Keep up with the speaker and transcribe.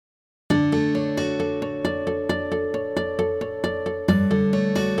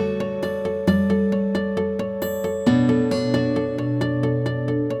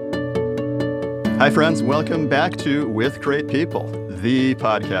Hi, friends. Welcome back to With Great People, the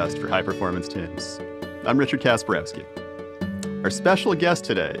podcast for high-performance teams. I'm Richard Kasperowski. Our special guest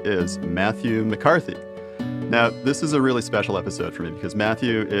today is Matthew McCarthy. Now, this is a really special episode for me because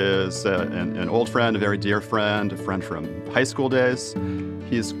Matthew is an old friend, a very dear friend, a friend from high school days.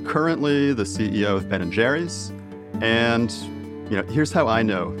 He's currently the CEO of Ben & Jerry's, and here's how I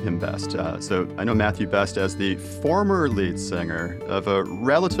know him best. So I know Matthew best as the former lead singer of a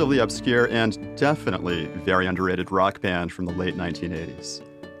relatively obscure and definitely very underrated rock band from the late 1980s.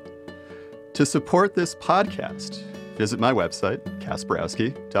 To support this podcast, visit my website,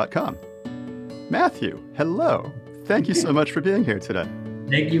 kasperowski.com. Matthew, hello. Thank you so much for being here today.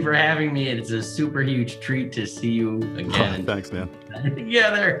 Thank you for having me. It's a super huge treat to see you again. Oh, thanks, man.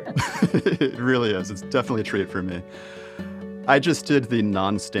 Together. It really is. It's definitely a treat for me. I just did the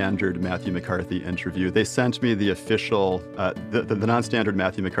non-standard Matthew McCarthy interview. They sent me the official, the non-standard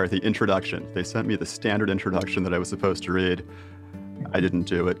Matthew McCarthy introduction. They sent me the standard introduction that I was supposed to read. I didn't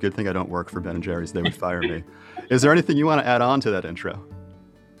do it. Good thing I don't work for Ben & Jerry's. They would fire me. Is there anything you want to add on to that intro?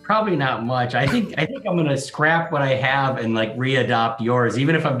 Probably not much. I think I'm going to scrap what I have and readopt yours.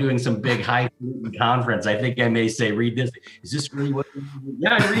 Even if I'm doing some big high conference, I think I may say, read this. Is this really what?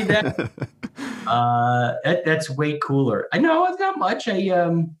 Yeah, I read that. That's way cooler. I know it's not much.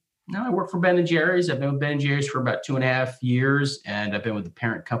 I work for Ben & Jerry's. I've been with Ben & Jerry's for about 2.5 years, and I've been with the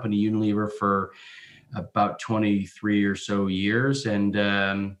parent company Unilever for about 23 or so years. And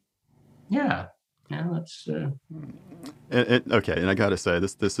that's. Okay, and I got to say,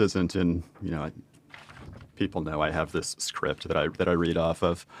 this isn't in. People know I have this script that I read off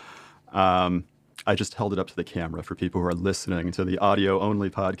of. I just held it up to the camera for people who are listening to the audio only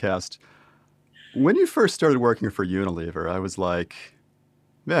podcast. When you first started working for Unilever, I was like,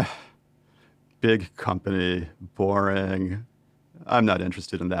 big company, boring. I'm not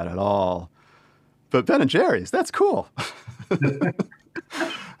interested in that at all. But Ben & Jerry's, that's cool. Was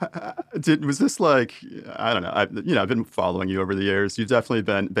this I don't know. I've been following you over the years. You've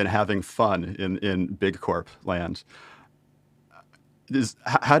definitely been having fun in big corp land.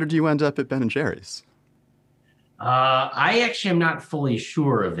 How did you end up at Ben & Jerry's? I actually am not fully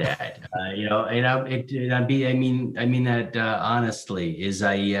sure of that. I mean that honestly.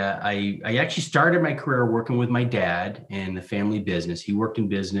 I actually started my career working with my dad in the family business. He worked in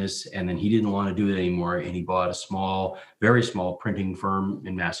business, and then he didn't want to do it anymore, and he bought a very small printing firm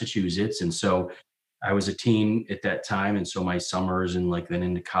in Massachusetts. And so I was a teen at that time, and so my summers and then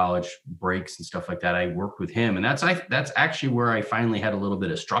into college breaks and stuff like that, I worked with him, and that's actually where I finally had a little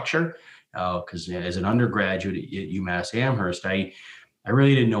bit of structure. Because as an undergraduate at UMass Amherst, I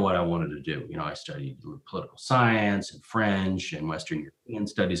really didn't know what I wanted to do. I studied political science and French and Western European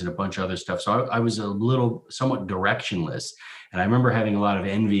studies and a bunch of other stuff. So I was somewhat directionless. And I remember having a lot of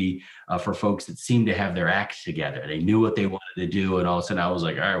envy for folks that seemed to have their act together. They knew what they wanted to do. And all of a sudden I was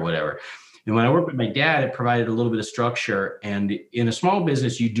like, all right, whatever. And when I worked with my dad, it provided a little bit of structure. And in a small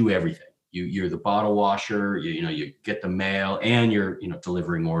business, you do everything. You're the bottle washer, you get the mail, and you're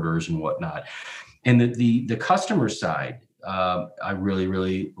delivering orders and whatnot. And the customer side, I really,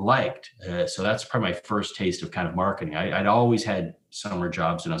 really liked. So that's probably my first taste of kind of marketing. I'd always had summer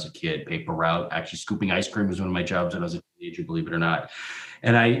jobs when I was a kid, paper route. Actually, scooping ice cream was one of my jobs when I was a teenager, believe it or not.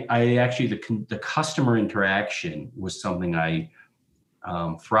 And I actually, the customer interaction was something I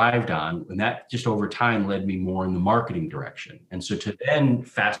thrived on, and that just over time led me more in the marketing direction. And so to then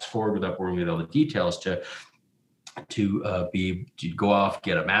fast forward without boring with all the details to go off,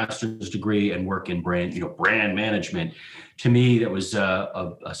 get a master's degree and work in brand management, to me that was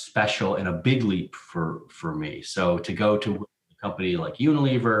a special and a big leap for me. So to go to a company like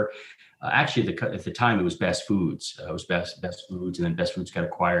Unilever, actually at the time it was Best Foods. It was Best Foods, and then Best Foods got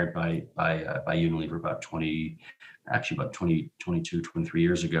acquired by Unilever about 22, 23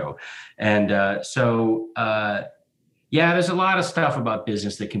 years ago. And there's a lot of stuff about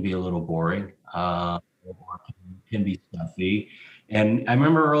business that can be a little boring, or can be stuffy. And I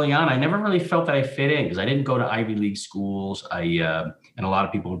remember early on, I never really felt that I fit in because I didn't go to Ivy League schools. And a lot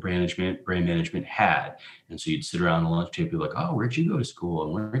of people in brand management had. And so you'd sit around the lunch table, like, oh, where'd you go to school?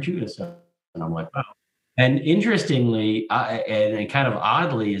 And where'd you go to school? And I'm like, wow. And interestingly, and kind of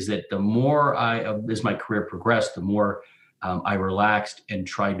oddly, is that the more as my career progressed, the more I relaxed and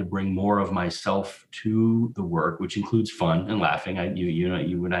tried to bring more of myself to the work, which includes fun and laughing.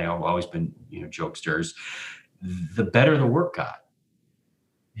 You and I have always been, jokesters. The better the work got.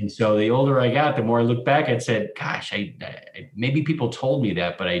 And so the older I got, the more I look back, I'd said, gosh, I maybe people told me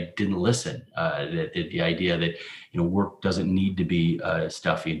that, but I didn't listen. The idea that, work doesn't need to be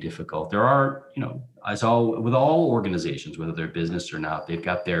stuffy and difficult. There are, as all with all organizations, whether they're business or not, they've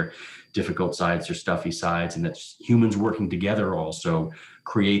got their difficult sides, their stuffy sides, and that's humans working together also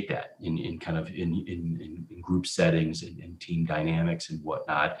create that in kind of in group settings and team dynamics and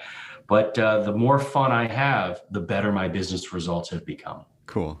whatnot. But the more fun I have, the better my business results have become.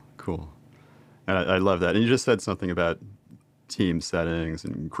 Cool, cool. And I love that. And you just said something about team settings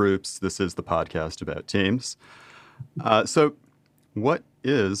and groups. This is the podcast about teams. So what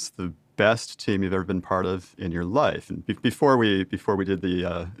is the best team you've ever been part of in your life? And before we did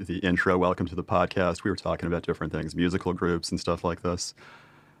the intro, welcome to the podcast, we were talking about different things, musical groups and stuff like this.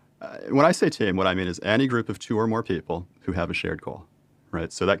 When I say team, what I mean is any group of 2 or more people who have a shared goal,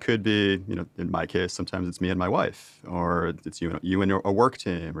 right? So that could be, in my case, sometimes it's me and my wife, or it's you and a work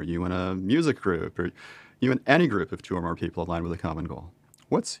team, or you and a music group, or you and any group of 2 or more people aligned with a common goal.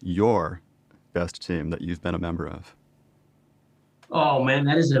 What's your best team that you've been a member of? Oh man,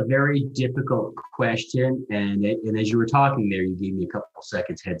 that is a very difficult question. And as you were talking there, you gave me a couple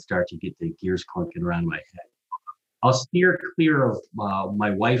seconds head start to get the gears clunking around my head. I'll steer clear of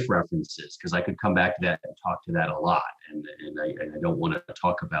my wife references because I could come back to that and talk to that a lot. And I don't want to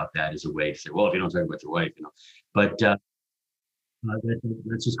talk about that as a way to say, well, if you don't talk about your wife, But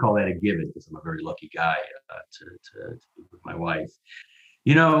let's just call that a given because I'm a very lucky guy to be with my wife.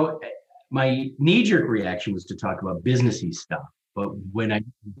 My knee-jerk reaction was to talk about businessy stuff. But the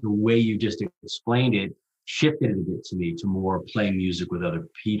way you just explained it shifted it a bit to me to more playing music with other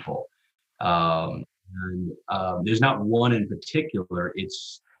people. There's not one in particular.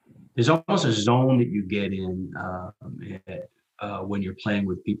 There's almost a zone that you get in when you're playing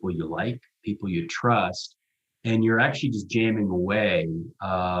with people you like, people you trust, and you're actually just jamming away.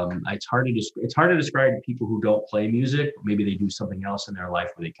 It's hard to describe to people who don't play music. Maybe they do something else in their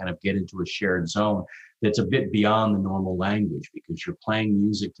life where they kind of get into a shared zone that's a bit beyond the normal language because you're playing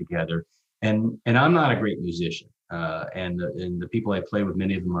music together. And I'm not a great musician. And the people I play with,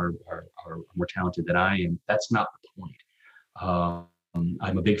 many of them are more talented than I am. That's not the point.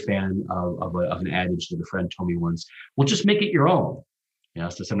 I'm a big fan of an adage that a friend told me once. Well, just make it your own.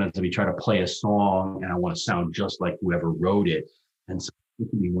 So sometimes we try to play a song and I want to sound just like whoever wrote it. And so he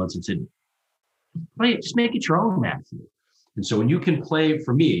looked at me once and said, play it, just make it your own, Matthew. And so when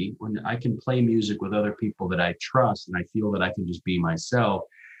I can play music with other people that I trust and I feel that I can just be myself,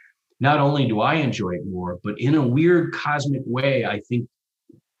 not only do I enjoy it more, but in a weird cosmic way, I think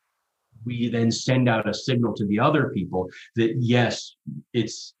we then send out a signal to the other people that, yes,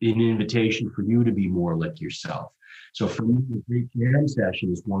 it's an invitation for you to be more like yourself. So for me, the great jam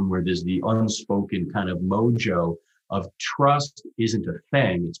session is one where there's the unspoken kind of mojo of trust isn't a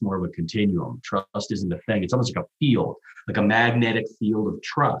thing. It's more of a continuum. Trust isn't a thing. It's almost like a field, like a magnetic field of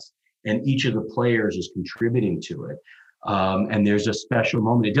trust. And each of the players is contributing to it. And there's a special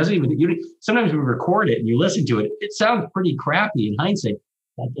moment. It doesn't even, sometimes we record it and you listen to it. It sounds pretty crappy in hindsight.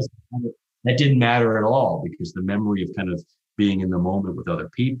 That didn't matter at all because the memory of kind of being in the moment with other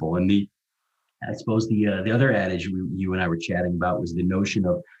people. And I suppose the other adage you and I were chatting about was the notion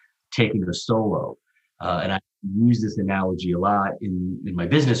of taking a solo. And I use this analogy a lot in my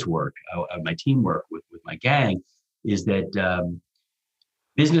business work, my teamwork with my gang, is that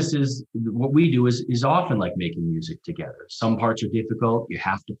businesses, what we do is often like making music together. Some parts are difficult. You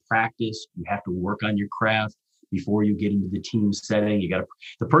have to practice. You have to work on your craft before you get into the team setting.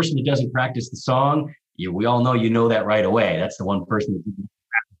 The person that doesn't practice the song, we all know that right away. That's the one person that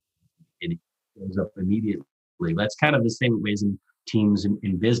it goes up immediately. That's kind of the same ways in teams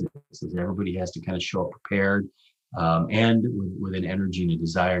in business. Everybody has to kind of show up prepared and with an energy and a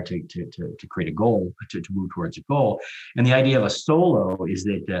desire to create a goal, to move towards a goal. And the idea of a solo is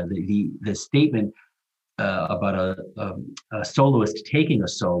that the statement about a soloist taking a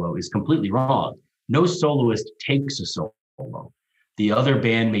solo is completely wrong. No soloist takes a solo. The other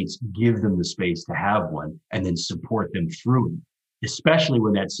bandmates give them the space to have one and then support them through it. Especially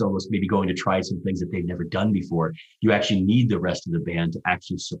when that soloist may be going to try some things that they've never done before. You actually need the rest of the band to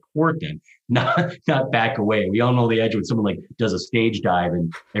actually support them, not back away. We all know the edge when someone like does a stage dive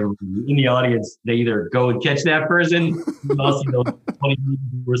and everybody in the audience, they either go and catch that person, you also know 20 minutes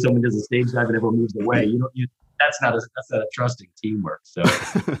where someone does a stage dive and everyone moves away. That's not a trusting teamwork. So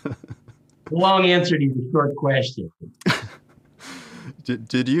long answer to your short question.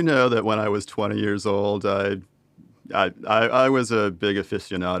 Did you know that when I was 20 years old, I was a big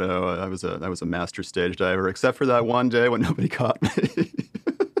aficionado. I was a master stage diver, except for that one day when nobody caught me,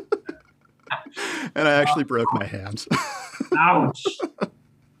 and I actually broke my hand. Ouch!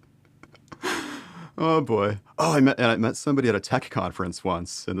 Oh boy! Oh, I met somebody at a tech conference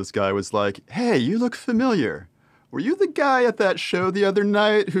once, and this guy was like, "Hey, you look familiar. Were you the guy at that show the other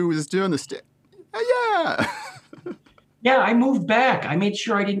night who was doing the stage?" Yeah. Yeah, I moved back. I made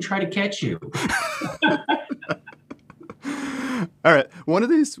sure I didn't try to catch you. All right. One of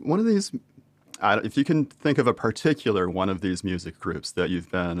these. If you can think of a particular one of these music groups that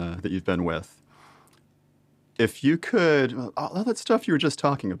you've been with, if you could, all that stuff you were just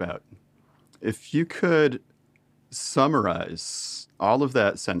talking about, if you could summarize all of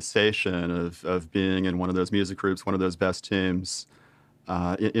that sensation of being in one of those music groups, one of those best teams,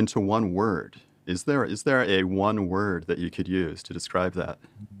 into one word, is there a one word that you could use to describe that?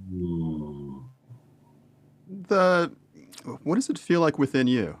 Hmm. The What does it feel like within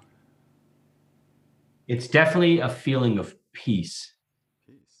you? It's definitely a feeling of peace.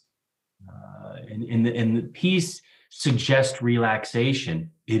 Peace. And the peace suggests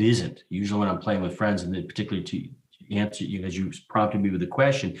relaxation. It isn't. Usually when I'm playing with friends, and particularly to answer you, as you prompted me with the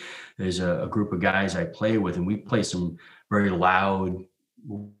question, there's a group of guys I play with, and we play some very loud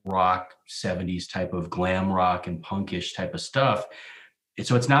rock, 70s type of glam rock and punkish type of stuff. And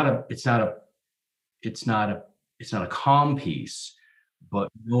so it's not a calm piece, but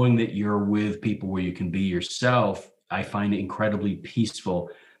knowing that you're with people where you can be yourself, I find it incredibly peaceful.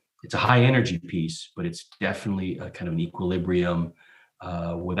 It's a high energy piece, but it's definitely a kind of an equilibrium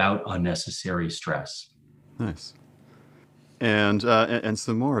without unnecessary stress. Nice. And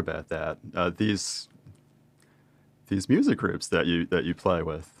some more about that. These music groups that you play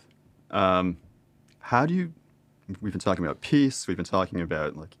with. Um, how do you? We've been talking about peace. We've been talking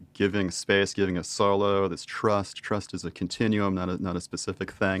about like giving space, giving a solo. This trust. Trust is a continuum, not a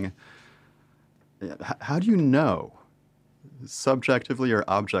specific thing. Yeah, how do you know, subjectively or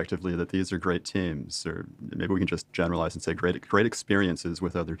objectively, that these are great teams? Or maybe we can just generalize and say great experiences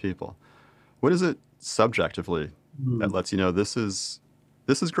with other people. What is it subjectively that Hmm. lets you know this is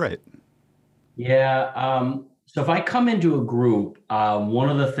great? Yeah. So if I come into a group, one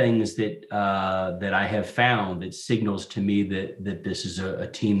of the things that I have found that signals to me that this is a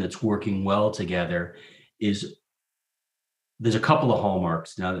team that's working well together is there's a couple of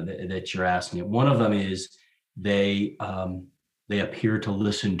hallmarks now that you're asking it. One of them is they appear to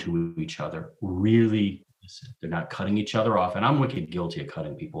listen to each other, really listen. They're not cutting each other off, and I'm wicked guilty of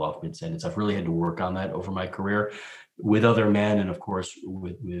cutting people off mid sentence. I've really had to work on that over my career with other men, and of course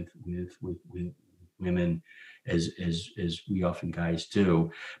with women, as we often guys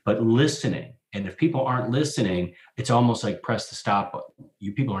do. But listening, and if people aren't listening, it's almost like press the stop button.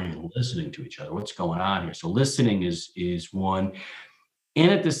 You people aren't even listening to each other. What's going on here? So listening is one,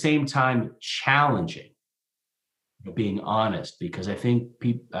 and at the same time challenging, being honest, because I think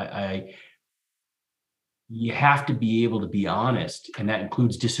people, you have to be able to be honest, and that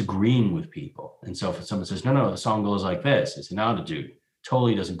includes disagreeing with people. And so if someone says, no, the song goes like this, it's no, dude,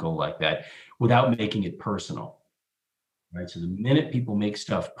 totally doesn't go like that, without making it personal, right? So the minute people make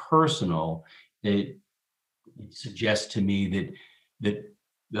stuff personal, it suggests to me that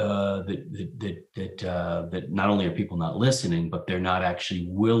not only are people not listening, but they're not actually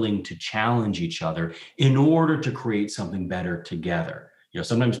willing to challenge each other in order to create something better together.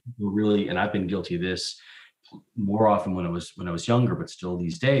 Sometimes people really, and I've been guilty of this more often when I was younger, but still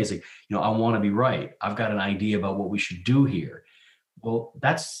these days, like, I want to be right. I've got an idea about what we should do here. Well,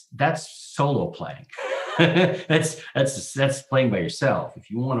 that's solo playing. That's playing by yourself.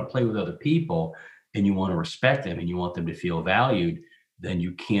 If you want to play with other people and you want to respect them and you want them to feel valued, then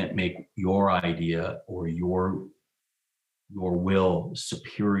you can't make your idea or your will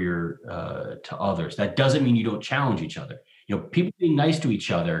superior to others. That doesn't mean you don't challenge each other. People being nice to each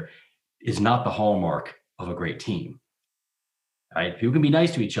other is not the hallmark of a great team. Right? People can be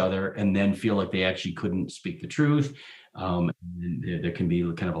nice to each other and then feel like they actually couldn't speak the truth. And there can be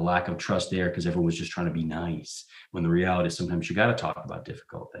kind of a lack of trust there because everyone's just trying to be nice. When the reality is sometimes you got to talk about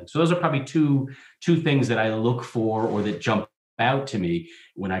difficult things. So those are probably two things that I look for or that jump out to me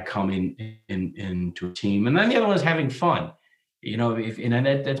when I come into a team. And then the other one is having fun.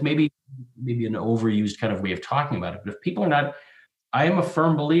 That's maybe an overused kind of way of talking about it. But if people are not, I am a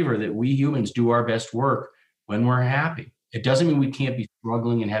firm believer that we humans do our best work when we're happy. It doesn't mean we can't be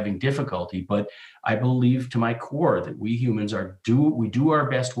struggling and having difficulty, but I believe to my core that we humans we do our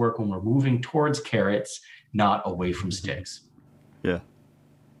best work when we're moving towards carrots, not away from sticks. Yeah,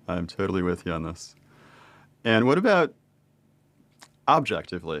 I'm totally with you on this. And what about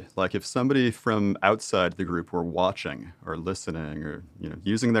objectively? Like if somebody from outside the group were watching or listening or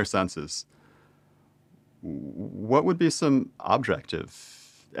using their senses, what would be some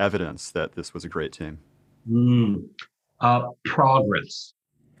objective evidence that this was a great team? Mm. Progress.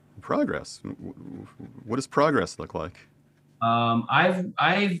 Progress. What does progress look like? I've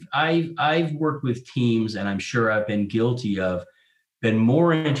worked with teams, and I'm sure I've been guilty of been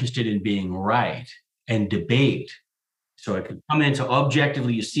more interested in being right and debate. So it could come into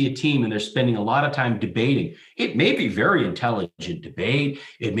objectively, you see a team and they're spending a lot of time debating. It may be very intelligent debate.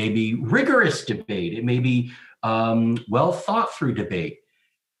 It may be rigorous debate. It may be well thought through debate.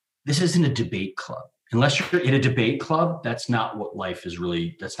 This isn't a debate club. Unless you're in a debate club, that's not what life is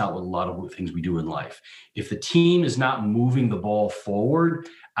really, that's not what a lot of things we do in life. If the team is not moving the ball forward,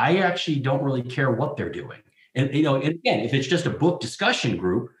 I actually don't really care what they're doing. And, and again, if it's just a book discussion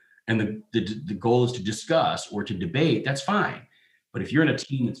group and the goal is to discuss or to debate, that's fine. But if you're in a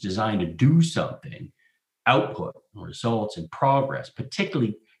team that's designed to do something, output, results, and progress,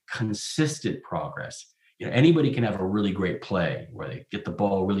 particularly consistent progress, anybody can have a really great play where they get the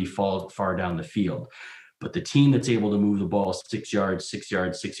ball really far down the field. But the team that's able to move the ball 6 yards, 6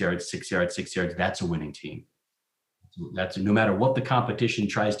 yards, 6 yards, 6 yards, 6 yards, that's a winning team. That's no matter what the competition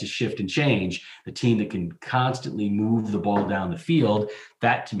tries to shift and change, the team that can constantly move the ball down the field,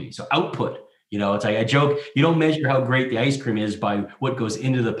 that to me. So output, it's like I joke, you don't measure how great the ice cream is by what goes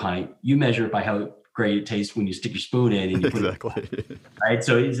into the pint. You measure it by how great it tastes when you stick your spoon in and you put it, right?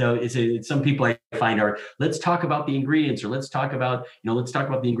 So it's some people I find are, let's talk about the ingredients, or let's talk about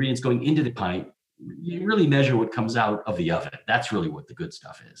the ingredients going into the pint. You really measure what comes out of the oven. That's really what the good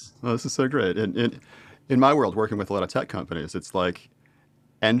stuff is. Oh, this is so great. And in my world, working with a lot of tech companies, it's like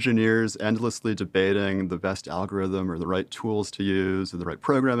engineers endlessly debating the best algorithm or the right tools to use or the right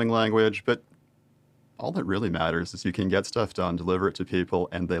programming language. But all that really matters is you can get stuff done, deliver it to people,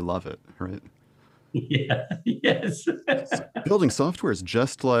 and they love it, right? Yeah, yes. Building software is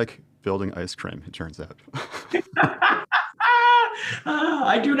just like building ice cream, it turns out.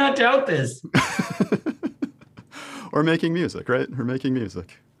 I do not doubt this. Or making music, right? Or making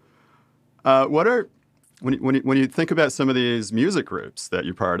music. When you think about some of these music groups that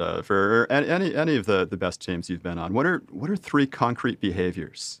you're part of, or any of the best teams you've been on, what are 3 concrete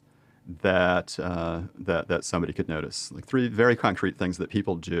behaviors that somebody could notice? Like 3 very concrete things that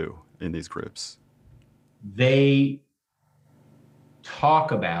people do in these groups. They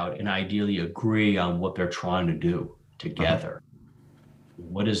talk about and ideally agree on what they're trying to do together.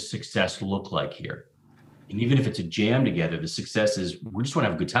 What does success look like here? And even if it's a jam together, the success is, we just want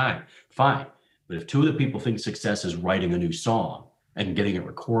to have a good time. Fine. But if 2 of the people think success is writing a new song and getting it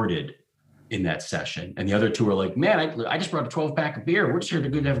recorded in that session, and the other 2 are like, man, I just brought a 12-pack of beer, we're just here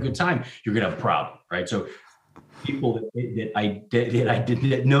to have a good time, you're going to have a problem, right? So people that I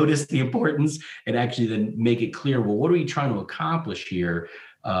did notice the importance and actually then make it clear, well, what are we trying to accomplish here?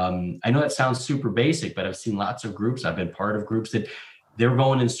 I know that sounds super basic, but I've seen lots of groups, I've been part of groups that they're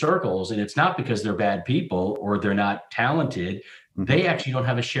going in circles, and it's not because they're bad people or they're not talented. Mm-hmm. They actually don't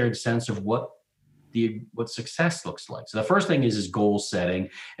have a shared sense of what success looks like. So the first thing is goal setting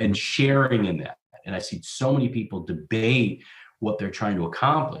and sharing in that. And I see so many people debate what they're trying to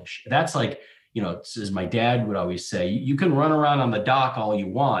accomplish. That's like, as my dad would always say, you can run around on the dock all you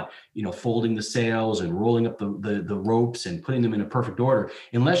want, folding the sails and rolling up the ropes and putting them in a perfect order.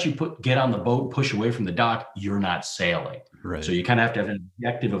 Unless you get on the boat, push away from the dock, you're not sailing. Right. So you kind of have to have an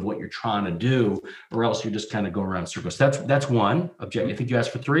objective of what you're trying to do, or else you're just kind of going around in circles. That's one objective. I think you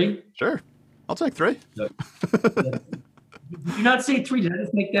asked for 3. Sure. I'll take 3. Did you not say 3? Did I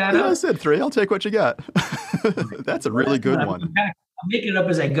just make that up? I said 3. I'll take what you got. That's a really good one. I'm making it up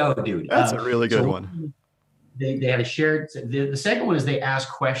as I go, dude. That's a really good one. They had a shared. The second one is they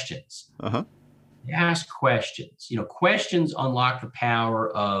ask questions. They ask questions. Questions unlock the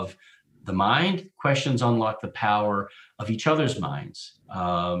power of the mind. Questions unlock the power of each other's minds.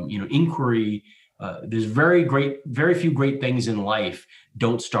 Inquiry. There's very few great things in life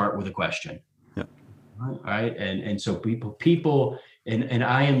don't start with a question. Yeah. All right. And so people, and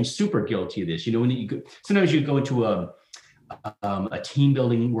I am super guilty of this. Sometimes you go into a team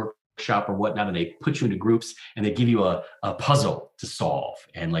building workshop or whatnot, and they put you into groups and they give you a puzzle to solve.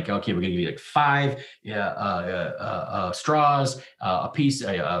 And like, okay, we're going to give you like 5 straws, a piece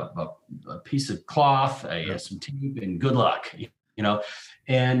of cloth, some tape, and good luck.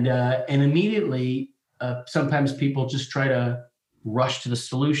 And immediately, sometimes people just try to rush to the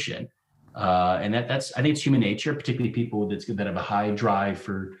solution. And that's, I think it's human nature, particularly people that have a high drive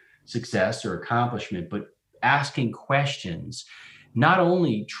for success or accomplishment, but asking questions not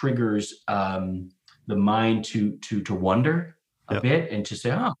only triggers the mind to wonder a bit and to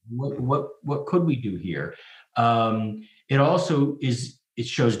say, what could we do here? It also it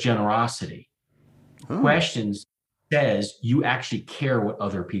shows generosity. Questions says you actually care what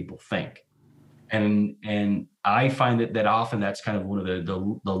other people think. And I find that often that's kind of one of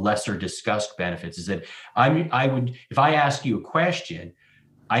the lesser discussed benefits is that if I ask you a question,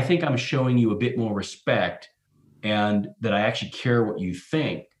 I think I'm showing you a bit more respect and that I actually care what you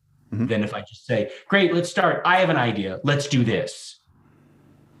think, Mhm. than if I just say, great, let's start. I have an idea. Let's do this.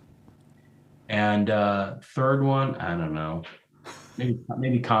 And third one, I don't know,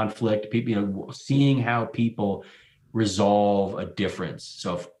 maybe conflict. People, seeing how people resolve a difference.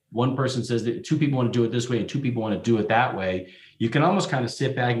 So if one person says that two people want to do it this way and two people want to do it that way, you can almost kind of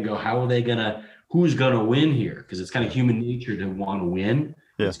sit back and go, how are they gonna? Who's gonna win here? Because it's kind of human nature to want to win.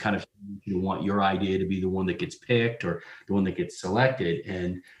 Yeah. It's kind of you want your idea to be the one that gets picked or the one that gets selected.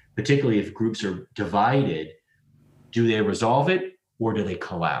 And particularly if groups are divided, do they resolve it or do they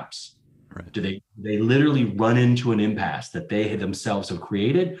collapse? Right. Do they literally run into an impasse that they themselves have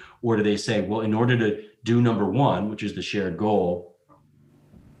created, or do they say, well, in order to do number one, which is the shared goal,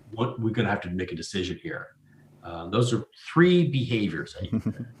 what we're going to have to make a decision here? Those are three behaviors.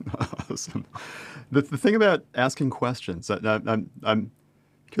 Awesome. The thing about asking questions, I'm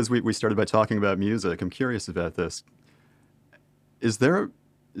because we started by talking about music. I'm curious about this. Is there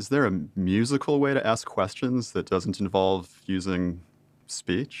a musical way to ask questions that doesn't involve using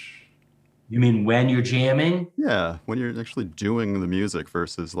speech? You mean when you're jamming? Yeah, when you're actually doing the music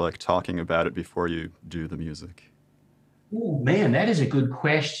versus like talking about it before you do the music. Oh man, that is a good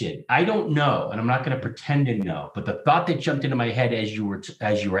question. I don't know, and I'm not going to pretend to know. But the thought that jumped into my head as you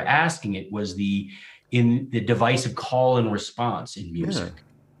were asking it was in the device of call and response in music,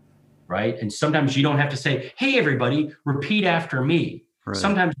 right? And sometimes you don't have to say, "Hey, everybody, repeat after me." Right.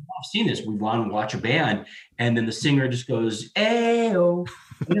 Sometimes I've seen this. We want to watch a band, and then the singer just goes, "Ayo,"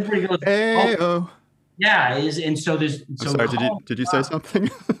 and everybody goes, Ayo. "Oh, yeah." And so there's. I'm sorry. Did you say something?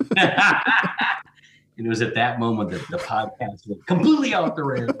 And it was at that moment that the podcast went completely off the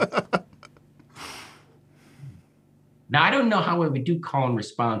rails. Now I don't know how I would do call and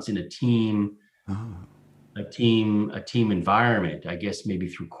response in a team environment. I guess maybe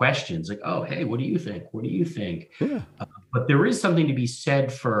through questions like, "Oh, hey, what do you think? What do you think?" Yeah. But there is something to be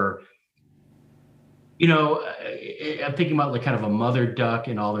said for, I'm thinking about like kind of a mother duck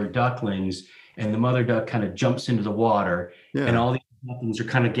and all their ducklings, and the mother duck kind of jumps into the water, and all these ducklings are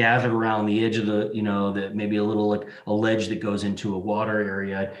kind of gathered around the edge of the maybe a little like a ledge that goes into a water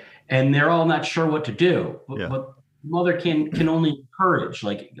area, and they're all not sure what to do. But mother can only encourage,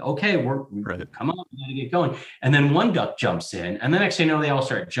 like, okay, we're come on, we gotta get going. And then one duck jumps in, and the next thing you know, they all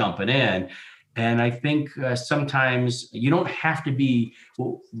start jumping in. And I think sometimes you don't have to be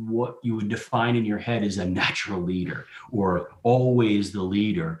what you would define in your head as a natural leader or always the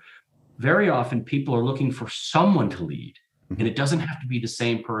leader. Very often people are looking for someone to lead, and it doesn't have to be the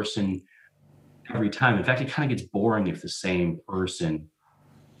same person every time. In fact, it kind of gets boring if the same person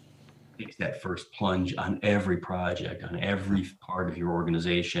takes that first plunge on every project, on every part of your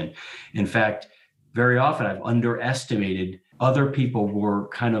organization. In fact, very often I've underestimated. Other people were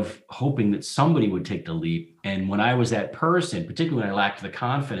kind of hoping that somebody would take the leap. And when I was that person, particularly when I lacked the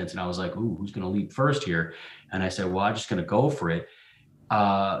confidence and I was like, ooh, who's going to leap first here? And I said, well, I'm just going to go for it.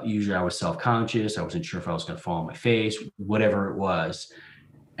 Usually I was self-conscious. I wasn't sure if I was going to fall on my face, whatever it was.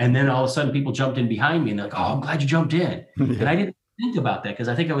 And then all of a sudden people jumped in behind me and they're like, oh, I'm glad you jumped in. And I didn't think about that because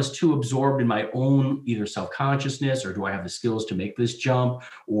I think I was too absorbed in my own either self-consciousness or do I have the skills to make this jump,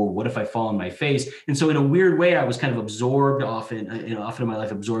 or what if I fall on my face? And so in a weird way, I was kind of absorbed often in my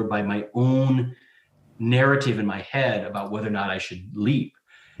life, absorbed by my own narrative in my head about whether or not I should leap.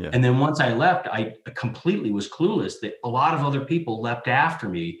 Yeah. And then once I left, I completely was clueless that a lot of other people leapt after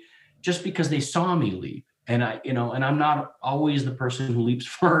me just because they saw me leap. And and I'm not always the person who leaps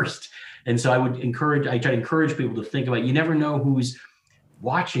first. And so I try to encourage people to think about, you never know who's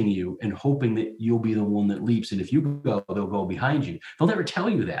watching you and hoping that you'll be the one that leaps. And if you go, they'll go behind you. They'll never tell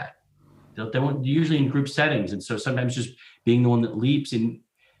you that. They won't, usually in group settings. And so sometimes just being the one that leaps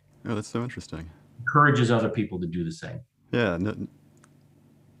that's so interesting. Encourages other people to do the same. Yeah.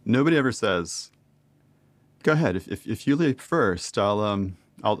 Nobody ever says, go ahead. If you leap first,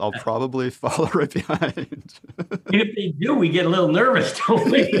 I'll probably follow right behind. And if they do, we get a little nervous,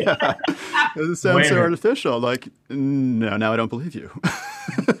 don't we? Yeah. It sounds so artificial. Like, no, now I don't believe you.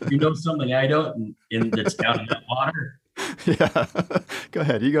 You know something I don't, and that's down in that water. Yeah. Go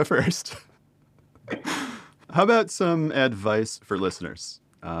ahead. You go first. How about some advice for listeners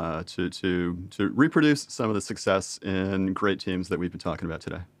to reproduce some of the success in great teams that we've been talking about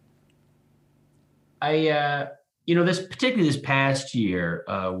today? Particularly this past year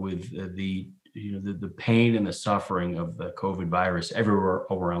with the pain and the suffering of the COVID virus everywhere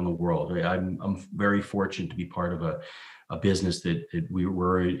around the world. I'm very fortunate to be part of a business that we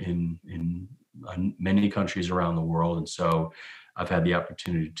were in many countries around the world, and so I've had the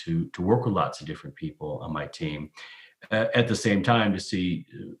opportunity to work with lots of different people on my team. at the same time, to see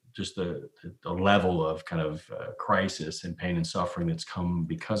just the level of kind of crisis and pain and suffering that's come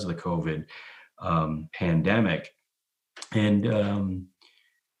because of the COVID pandemic. And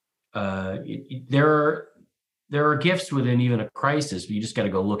there are gifts within even a crisis, but you just got to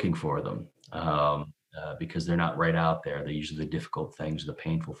go looking for them, because they're not right out there. They're usually the difficult things, the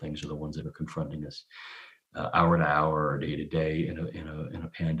painful things are the ones that are confronting us hour to hour or day to day in a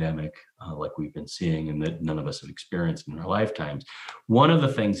pandemic like we've been seeing and that none of us have experienced in our lifetimes. One of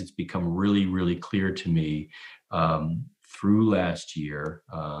the things that's become really, really clear to me through last year,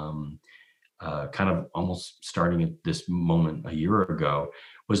 kind of almost starting at this moment a year ago,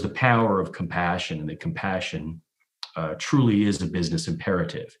 was the power of compassion, and that compassion truly is a business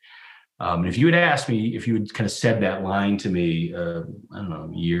imperative. And if you had asked me, if you had kind of said that line to me, I don't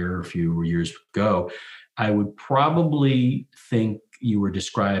know, a few years ago, I would probably think you were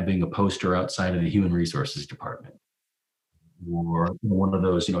describing a poster outside of the human resources department, or one of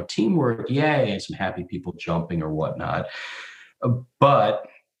those, teamwork, yay, and some happy people jumping or whatnot. But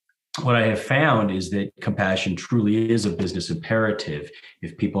what I have found is that compassion truly is a business imperative.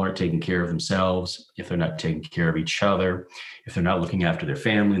 If people aren't taking care of themselves, if they're not taking care of each other, if they're not looking after their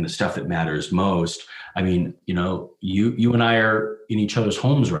family and the stuff that matters most. I mean, you and I are in each other's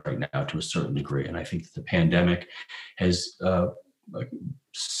homes right now to a certain degree. And I think that the pandemic has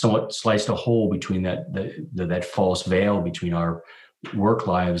somewhat sliced a hole between that false veil between our work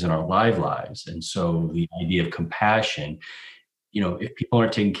lives and our live lives. And so the idea of compassion, if people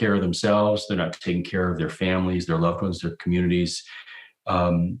aren't taking care of themselves, they're not taking care of their families, their loved ones, their communities,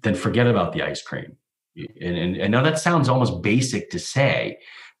 then forget about the ice cream. And now that sounds almost basic to say,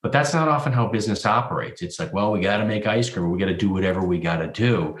 but that's not often how business operates. It's like, well, we got to make ice cream, or we got to do whatever we got to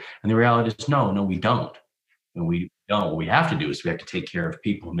do. And the reality is, no, we don't. And we don't. What we have to do is we have to take care of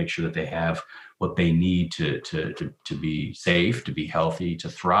people and make sure that they have what they need to be safe, to be healthy, to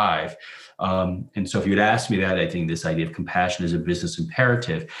thrive. And so if you'd asked me that, I think this idea of compassion is a business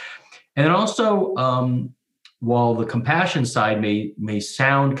imperative. And then also, while the compassion side may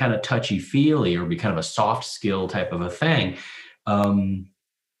sound kind of touchy-feely or be kind of a soft skill type of a thing,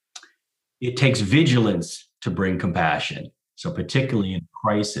 it takes vigilance to bring compassion. So particularly in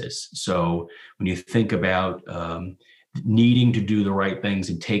crisis. So when you think about needing to do the right things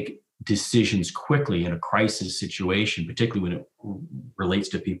and take decisions quickly in a crisis situation, particularly when it relates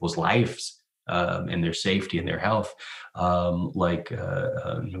to people's lives and their safety and their health,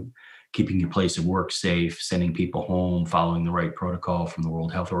 keeping your place of work safe, sending people home, following the right protocol from the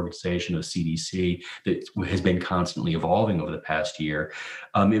World Health Organization, the CDC, that has been constantly evolving over the past year.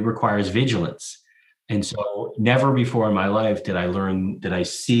 It requires vigilance. And so never before in my life did I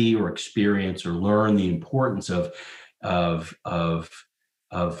see or experience or learn the importance of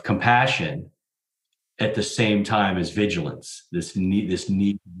compassion at the same time as vigilance. This need to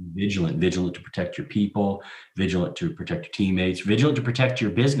be vigilant to protect your people, vigilant to protect your teammates, vigilant to protect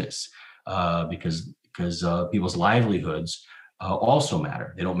your business, because people's livelihoods also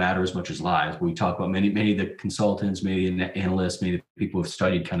matter. They don't matter as much as lives. We talk about many of the consultants, many of the analysts, many of the people who have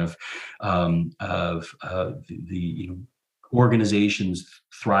studied kind of the organizations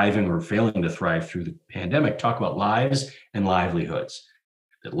thriving or failing to thrive through the pandemic, talk about lives and livelihoods.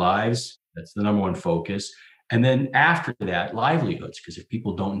 That lives, that's the number one focus. And then after that, livelihoods, because if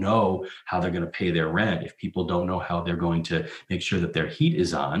people don't know how they're going to pay their rent, if people don't know how they're going to make sure that their heat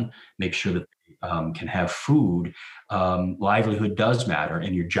is on, make sure that they can have food, livelihood does matter.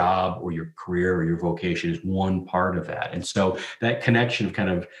 And your job or your career or your vocation is one part of that. And so that connection of kind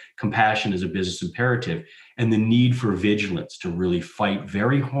of compassion as a business imperative and the need for vigilance to really fight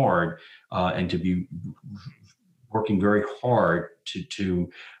very hard and to be working very hard to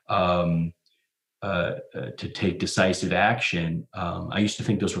take decisive action. I used to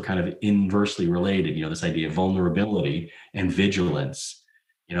think those were kind of inversely related, this idea of vulnerability and vigilance.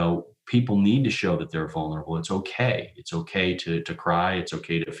 People need to show that they're vulnerable. It's okay. It's okay to cry. It's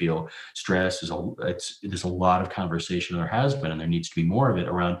okay to feel stress. There's a lot of conversation, there has been, and there needs to be more of it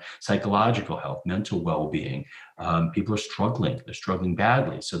around psychological health, mental well-being. People are struggling. They're struggling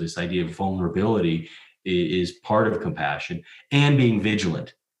badly. So this idea of vulnerability is part of compassion, and being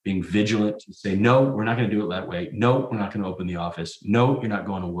vigilant to say, no, we're not going to do it that way. No, we're not going to open the office. No, you're not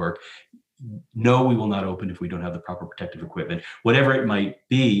going to work. No, we will not open if we don't have the proper protective equipment, whatever it might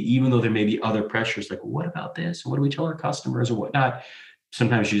be, even though there may be other pressures like, well, what about this? What do we tell our customers or whatnot?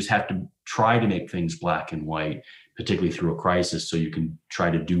 Sometimes you just have to try to make things black and white, particularly through a crisis, so you can try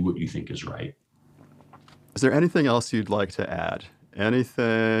to do what you think is right. Is there anything else you'd like to add?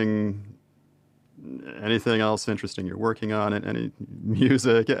 Anything else interesting you're working on? Any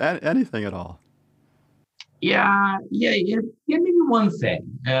music? Anything at all? Yeah, maybe one thing.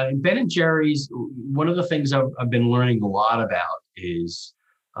 Ben and Jerry's, one of the things I've been learning a lot about is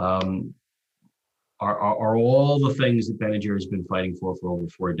um, are all the things that Ben and Jerry's been fighting for over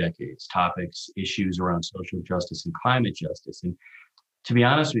 4 decades, topics, issues around social justice and climate justice. And to be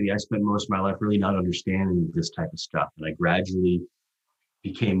honest with you, I spent most of my life really not understanding this type of stuff. And I gradually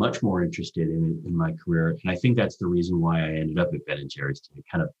became much more interested in it in my career. And I think that's the reason why I ended up at Ben and Jerry's, to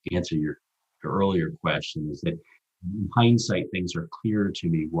kind of answer your earlier question, is that in hindsight, things are clear to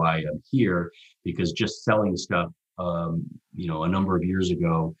me why I'm here, because just selling stuff, a number of years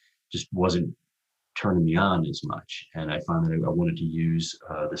ago just wasn't turning me on as much. And I found that I wanted to use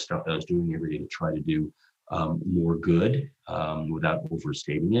the stuff that I was doing every day to try to do more good without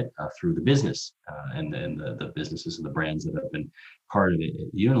overstating it through the business and the businesses and the brands that have been part of it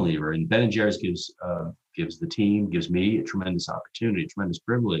at Unilever. And Ben and Jerry's gives the team, gives me a tremendous opportunity, a tremendous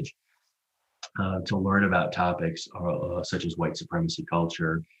privilege to learn about topics such as white supremacy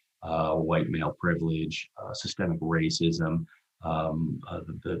culture, white male privilege, systemic racism,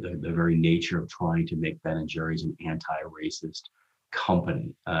 the very nature of trying to make Ben and Jerry's an anti-racist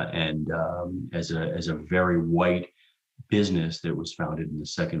company, and as a very white business that was founded in the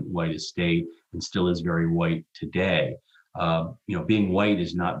second whitest state and still is very white today. Being white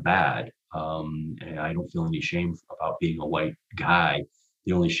is not bad. And I don't feel any shame about being a white guy.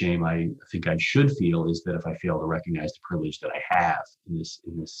 The only shame I think I should feel is that if I fail to recognize the privilege that I have in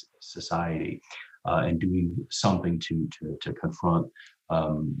this society, and doing something to confront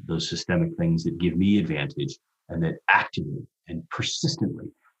those systemic things that give me advantage and that actively and persistently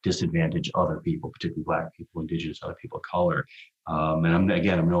disadvantage other people, particularly Black people, Indigenous, other people of color. And I'm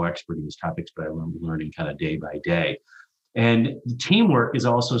no expert in these topics, but I'm learning kind of day by day. And teamwork is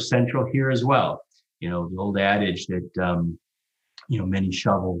also central here as well. The old adage that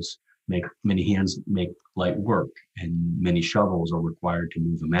many hands make light work, and many shovels are required to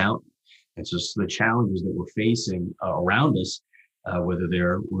move a mountain. And so the challenges that we're facing around us, whether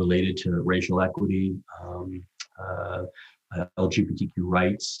they're related to racial equity, LGBTQ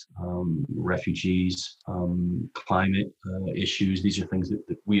rights, refugees, climate issues, these are things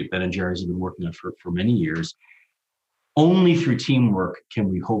that we at Ben and Jerry's have been working on for many years. Only through teamwork can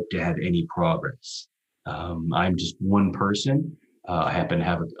we hope to have any progress. I'm just one person. I happen to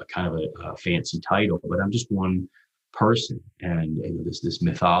have a kind of a fancy title, but I'm just one person. And this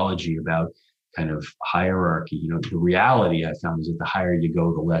mythology about kind of hierarchy, the reality I found is that the higher you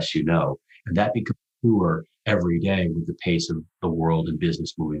go, the less you know. And that becomes truer every day with the pace of the world and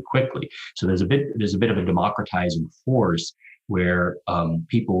business moving quickly. So there's a bit of a democratizing force where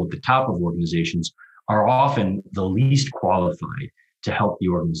people at the top of organizations are often the least qualified to help the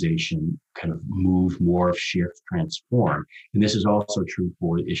organization kind of move, morph, shift, transform. And this is also true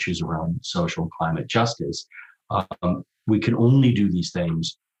for issues around social and climate justice. We can only do these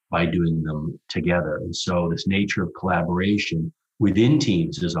things by doing them together. And so this nature of collaboration within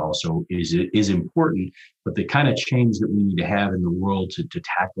teams is important, but the kind of change that we need to have in the world to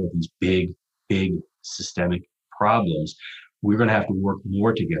tackle these big systemic problems, we're going to have to work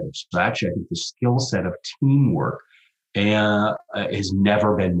more together. So actually, I think the skill set of teamwork has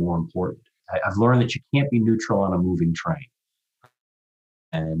never been more important. I've learned that you can't be neutral on a moving train.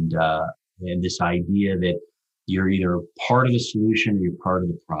 And this idea that you're either part of the solution or you're part of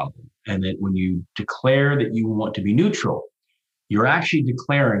the problem. And that when you declare that you want to be neutral, you're actually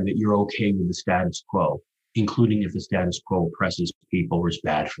declaring that you're okay with the status quo, including if the status quo oppresses people or is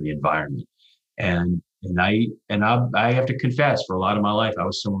bad for the environment. And I have to confess, for a lot of my life, I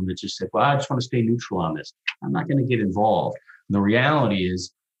was someone that just said, well, I just want to stay neutral on this. I'm not going to get involved. And the reality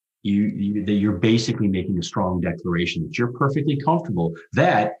is that you're basically making a strong declaration that you're perfectly comfortable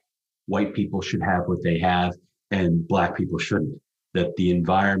that white people should have what they have and Black people shouldn't, that the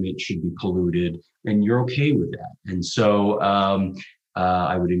environment should be polluted, and you're okay with that. And so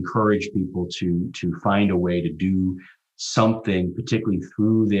I would encourage people to find a way to do something, particularly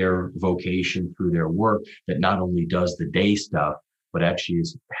through their vocation, through their work, that not only does the day stuff, but actually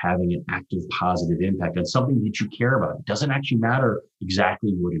is having an active, positive impact on something that you care about. It doesn't actually matter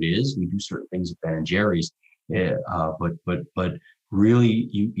exactly what it is. We do certain things at Ben and Jerry's, but really,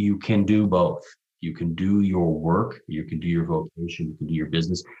 you can do both. You can do your work, you can do your vocation, you can do your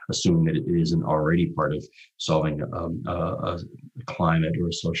business, assuming that it isn't already part of solving a climate or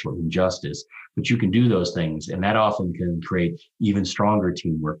a social injustice. But you can do those things, and that often can create even stronger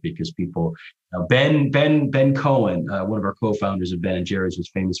teamwork because people. Ben Cohen, one of our co-founders of Ben and Jerry's,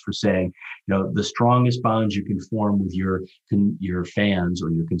 was famous for saying, the strongest bonds you can form with your fans or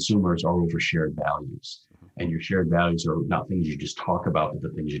your consumers are over shared values. And your shared values are not things you just talk about, but the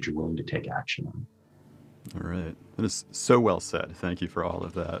things that you're willing to take action on. All right. That is so well said. Thank you for all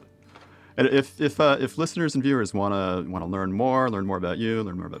of that. And if listeners and viewers want to learn more about you,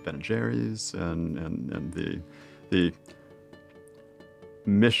 learn more about Ben and Jerry's, and the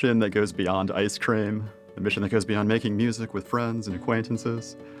mission that goes beyond ice cream, the mission that goes beyond making music with friends and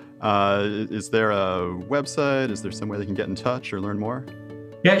acquaintances, is there a website? Is there some way they can get in touch or learn more?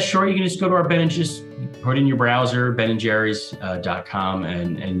 Yeah, sure. You can just go to our Ben and just put in your browser, benandjerrys.com,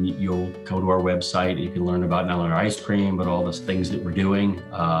 and you'll go to our website. You can learn about not only our ice cream, but all the things that we're doing.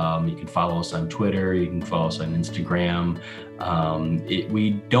 You can follow us on Twitter. You can follow us on Instagram.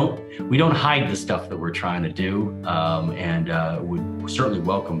 We don't hide the stuff that we're trying to do, and would certainly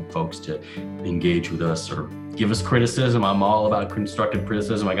welcome folks to engage with us or give us criticism. I'm all about constructive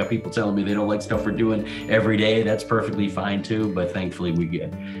criticism. I got people telling me they don't like stuff we're doing every day. That's perfectly fine too. But thankfully we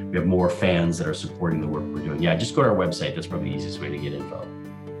have more fans that are supporting the work we're doing. Yeah, just go to our website. That's probably the easiest way to get info.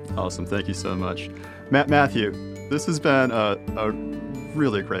 Awesome. Thank you so much. Matthew, this has been a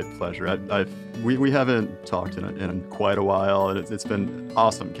really great pleasure. We haven't talked in quite a while, and it's been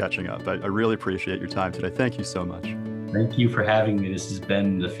awesome catching up. I really appreciate your time today. Thank you so much. Thank you for having me.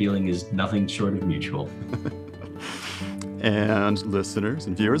 The feeling is nothing short of mutual. And listeners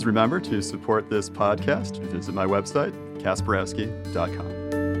and viewers, remember to support this podcast. Visit my website, kasparowski.com.